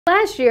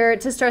Last year,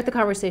 to start the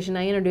conversation,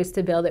 I introduced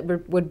a bill that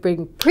would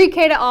bring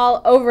pre-K to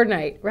all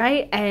overnight,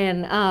 right?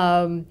 And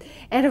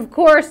of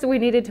course, we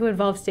needed to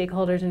involve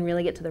stakeholders and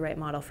really get to the right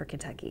model for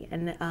Kentucky.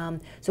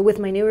 And so with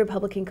my new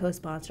Republican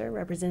co-sponsor,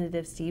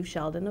 Representative Steve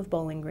Sheldon of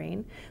Bowling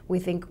Green, we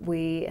think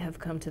we have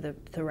come to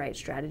the right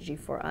strategy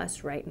for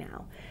us right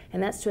now.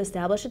 And that's to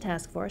establish a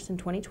task force in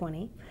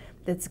 2020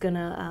 that's going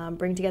to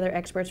bring together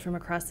experts from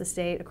across the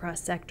state,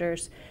 across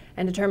sectors,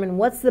 and determine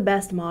what's the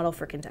best model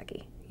for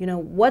Kentucky. You know,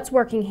 what's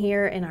working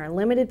here in our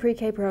limited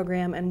pre-K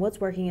program and what's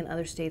working in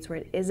other states where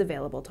it is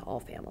available to all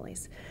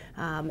families.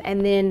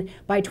 And then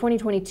by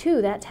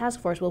 2022, that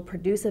task force will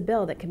produce a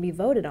bill that can be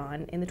voted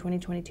on in the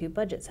 2022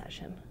 budget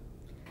session.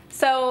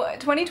 So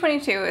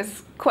 2022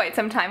 is quite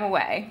some time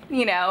away,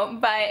 you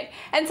know,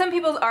 and some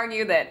people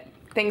argue that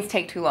things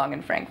take too long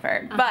in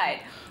Frankfort, but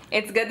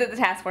it's good that the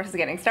task force is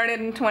getting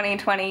started in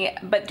 2020,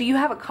 but do you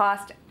have a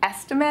cost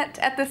estimate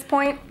at this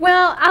point?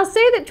 Well, I'll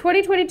say that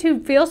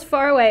 2022 feels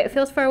far away. It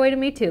feels far away to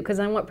me too,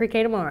 because I want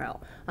pre-K tomorrow.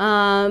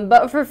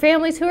 But for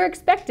families who are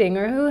expecting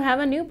or who have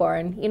a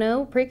newborn, you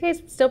know, pre-K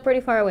is still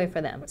pretty far away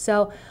for them.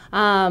 So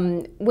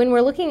when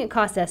we're looking at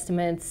cost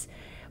estimates,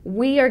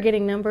 we are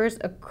getting numbers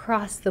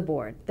across the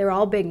board. They're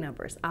all big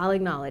numbers. I'll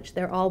acknowledge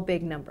they're all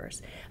big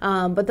numbers.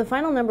 But the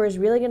final number is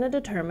really going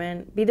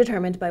to be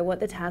determined by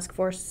what the task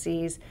force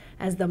sees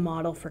as the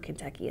model for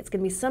Kentucky. It's going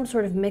to be some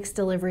sort of mixed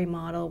delivery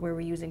model where we're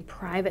using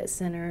private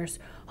centers,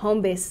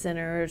 home-based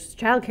centers,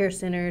 childcare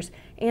centers,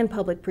 and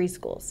public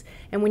preschools.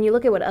 And when you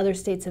look at what other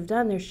states have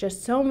done, there's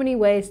just so many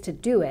ways to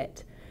do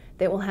it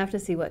that we'll have to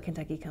see what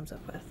Kentucky comes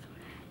up with.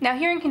 Now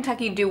here in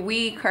Kentucky, do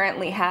we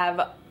currently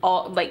have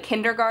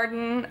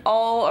kindergarten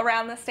all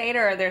around the state,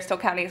 or are there still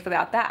counties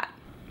without that?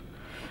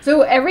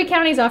 So every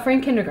county is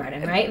offering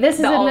kindergarten, right? This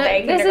is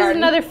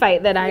another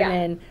fight that I'm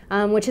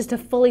in, which is to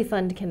fully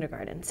fund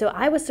kindergarten. So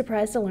I was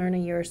surprised to learn a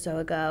year or so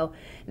ago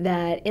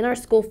that in our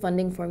school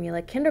funding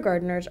formula,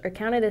 kindergartners are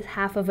counted as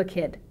half of a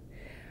kid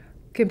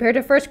compared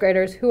to first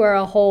graders who are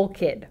a whole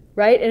kid,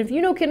 right? And if you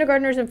know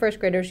kindergartners and first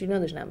graders, you know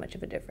there's not much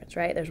of a difference,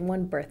 right? There's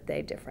one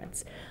birthday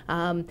difference.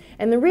 And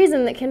the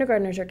reason that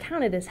kindergartners are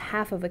counted as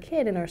half of a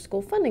kid in our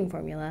school funding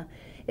formula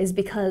is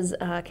because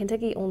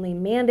Kentucky only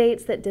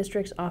mandates that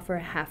districts offer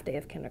a half day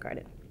of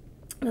kindergarten.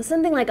 Now,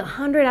 something like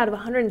 100 out of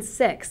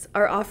 106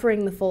 are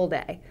offering the full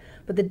day,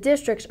 but the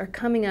districts are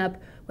coming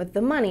up with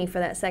the money for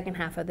that second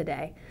half of the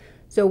day.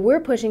 So we're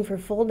pushing for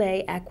full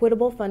day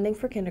equitable funding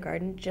for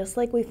kindergarten, just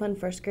like we fund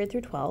first grade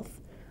through 12th,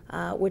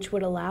 which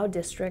would allow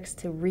districts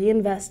to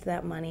reinvest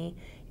that money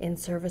in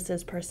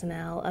services,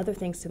 personnel, other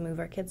things to move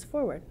our kids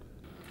forward.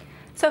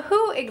 So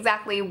who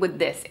exactly would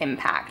this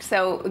impact?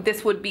 So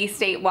this would be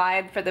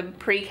statewide for the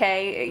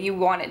pre-K. You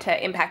want it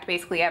to impact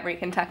basically every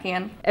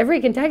Kentuckian?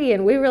 Every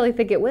Kentuckian, we really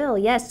think it will,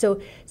 yes.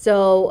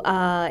 So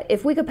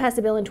if we could pass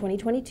a bill in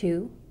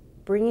 2022,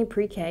 bringing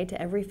pre-K to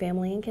every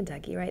family in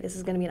Kentucky, right? This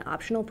is going to be an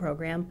optional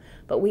program,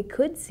 but we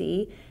could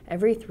see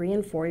every 3-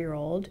 and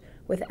 4-year-old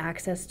with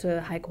access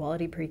to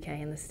high-quality pre-K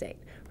in the state,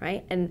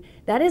 right? And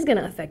that is going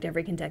to affect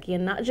every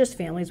Kentuckian, not just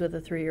families with a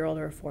 3-year-old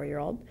or a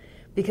 4-year-old,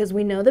 because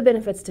we know the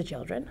benefits to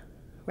children,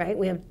 right?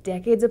 We have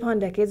decades upon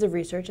decades of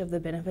research of the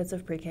benefits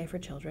of pre-K for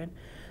children.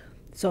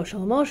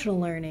 Social emotional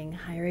learning,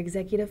 higher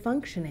executive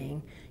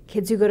functioning.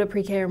 Kids who go to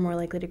pre-K are more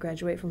likely to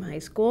graduate from high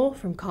school,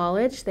 from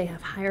college. They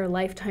have higher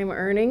lifetime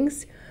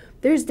earnings.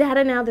 There's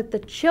data now that the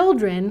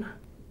children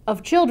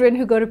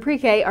who go to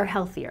pre-K are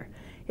healthier.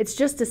 It's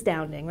just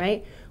astounding,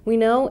 right? We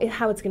know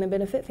how it's going to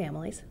benefit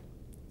families,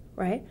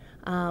 right?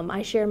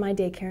 I share my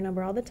daycare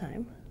number all the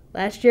time.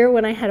 Last year,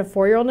 when I had a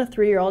 4-year-old and a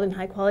 3-year-old in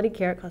high-quality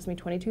care, it cost me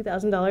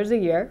 $22,000 a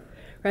year,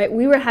 right?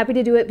 We were happy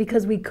to do it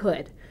because we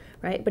could,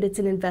 right? But it's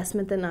an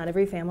investment that not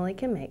every family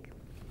can make.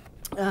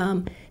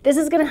 This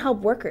is going to help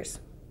workers.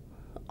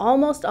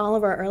 Almost all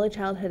of our early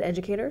childhood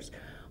educators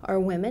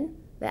are women.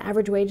 The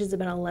average wage is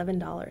about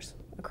 $11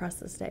 across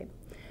the state.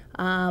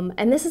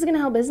 And this is going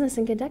to help business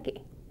in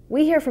Kentucky.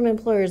 We hear from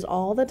employers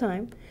all the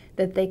time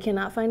that they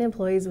cannot find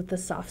employees with the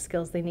soft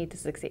skills they need to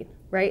succeed,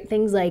 right?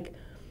 Things like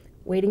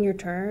waiting your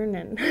turn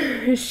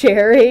and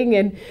sharing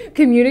and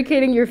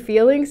communicating your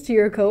feelings to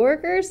your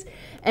coworkers.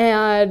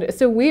 And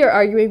so we are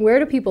arguing, where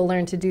do people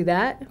learn to do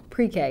that?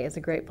 Pre-K is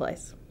a great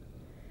place.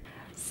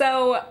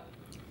 So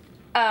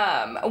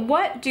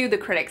what do the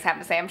critics have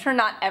to say? I'm sure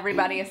not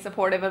everybody is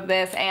supportive of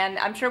this, and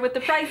I'm sure with the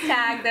price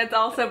tag that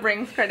also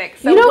brings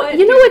critics. So you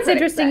know what's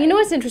interesting? You know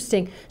what's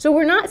interesting? So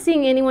we're not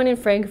seeing anyone in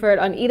Frankfort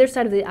on either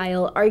side of the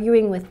aisle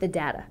arguing with the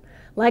data.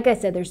 Like I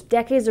said, there's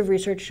decades of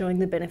research showing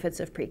the benefits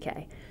of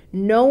pre-K.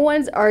 No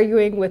one's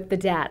arguing with the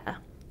data.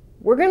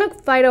 We're going to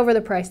fight over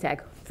the price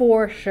tag,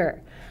 for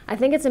sure. I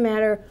think it's a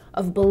matter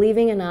of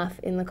believing enough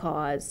in the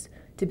cause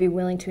to be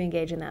willing to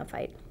engage in that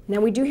fight. Now,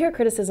 we do hear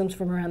criticisms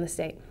from around the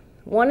state.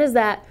 One is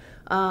that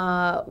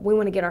we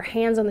want to get our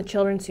hands on the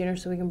children sooner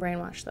so we can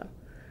brainwash them.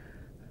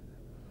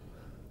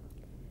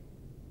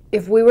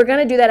 If we were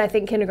going to do that, I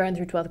think kindergarten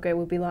through 12th grade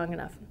would be long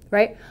enough,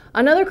 right?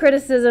 Another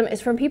criticism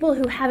is from people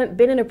who haven't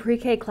been in a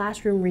pre-K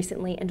classroom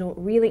recently and don't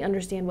really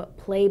understand what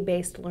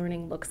play-based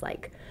learning looks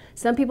like.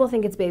 Some people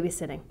think it's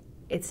babysitting.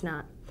 It's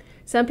not.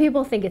 Some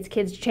people think it's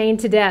kids chained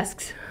to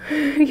desks,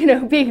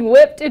 being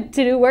whipped to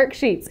do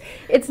worksheets.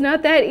 It's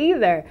not that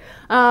either.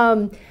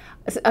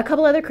 A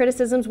couple other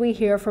criticisms we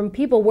hear from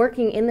people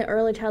working in the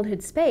early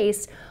childhood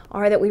space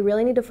are that we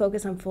really need to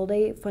focus on full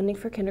day funding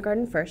for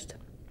kindergarten first.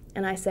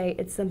 And I say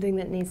it's something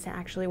that needs to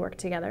actually work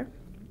together.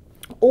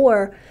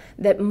 Or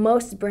that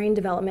most brain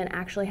development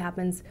actually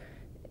happens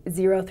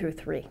 0 through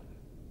 3.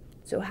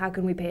 So how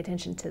can we pay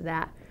attention to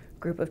that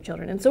group of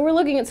children? And so we're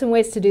looking at some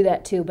ways to do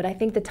that too, but I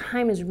think the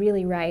time is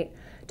really right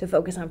to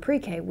focus on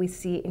pre-K. We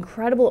see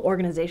incredible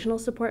organizational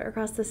support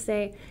across the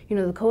state.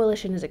 The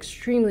coalition is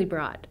extremely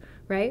broad,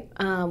 right?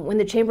 When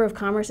the Chamber of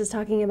Commerce is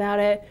talking about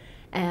it,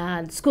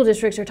 and school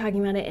districts are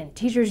talking about it, and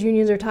teachers'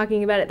 unions are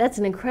talking about it, that's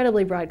an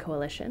incredibly broad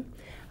coalition.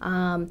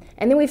 And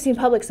then we've seen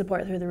public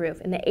support through the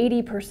roof in the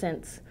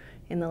 80%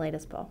 in the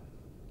latest poll.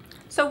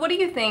 So what do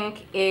you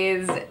think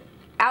is,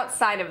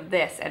 outside of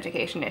this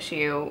education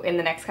issue in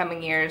the next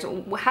coming years,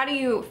 how do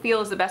you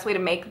feel is the best way to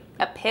make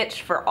a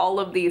pitch for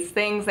all of these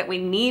things that we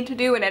need to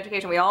do in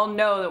education? We all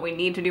know that we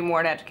need to do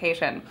more in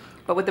education,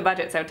 but with the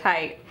budget so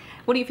tight,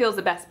 what do you feel is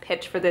the best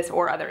pitch for this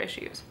or other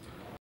issues?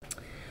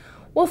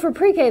 Well, for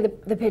pre-K,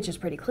 the pitch is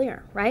pretty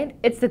clear, right?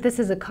 It's that this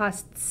is a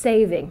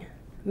cost-saving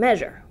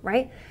measure,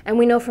 right? And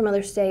we know from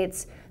other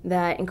states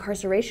that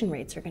incarceration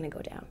rates are going to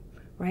go down,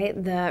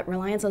 right? The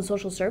reliance on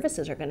social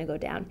services are going to go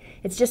down.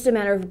 It's just a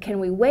matter of, can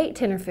we wait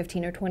 10 or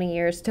 15 or 20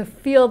 years to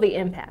feel the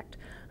impact?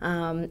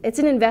 It's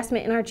an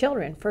investment in our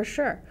children, for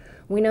sure.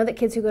 We know that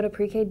kids who go to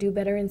pre-K do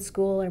better in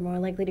school, are more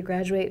likely to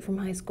graduate from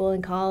high school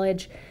and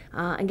college,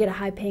 and get a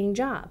high-paying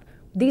job.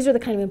 These are the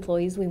kind of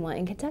employees we want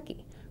in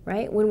Kentucky,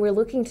 right? When we're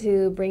looking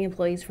to bring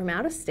employees from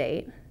out of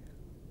state,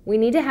 we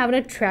need to have an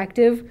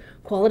attractive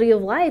quality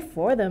of life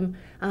for them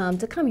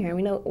to come here. And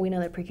we know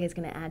that pre-K is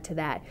going to add to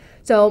that.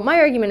 So my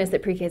argument is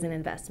that pre-K is an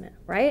investment,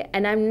 right?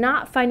 And I'm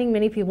not finding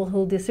many people who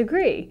will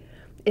disagree.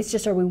 It's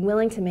just, are we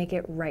willing to make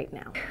it right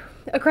now?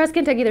 Across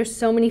Kentucky, there's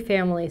so many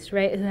families,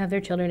 right, who have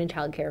their children in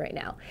childcare right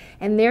now.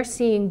 And they're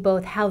seeing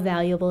both how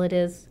valuable it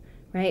is,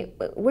 right?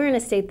 We're in a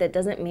state that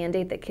doesn't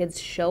mandate that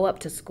kids show up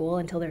to school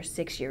until they're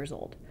 6 years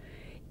old.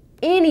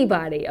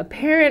 Anybody, a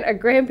parent, a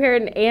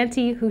grandparent, an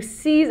auntie who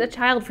sees a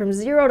child from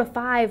 0 to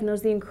 5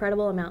 knows the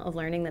incredible amount of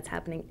learning that's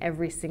happening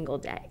every single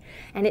day.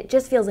 And it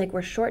just feels like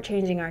we're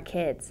shortchanging our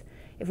kids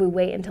if we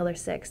wait until they're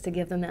 6 to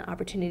give them that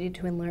opportunity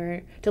to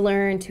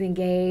learn, to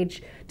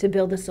engage, to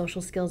build the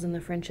social skills and the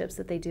friendships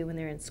that they do when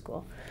they're in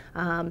school.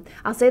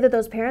 I'll say that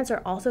those parents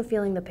are also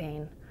feeling the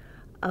pain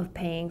of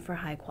paying for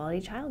high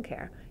quality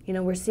childcare.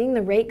 We're seeing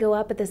the rate go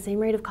up at the same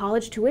rate of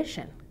college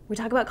tuition. We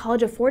talk about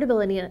college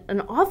affordability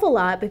an awful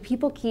lot, but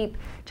people keep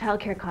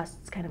childcare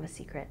costs kind of a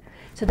secret.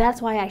 So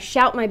that's why I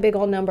shout my big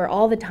old number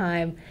all the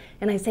time,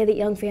 and I say that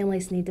young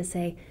families need to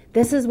say,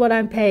 this is what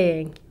I'm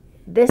paying.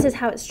 This is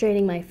how it's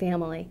straining my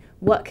family.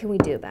 What can we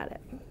do about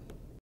it?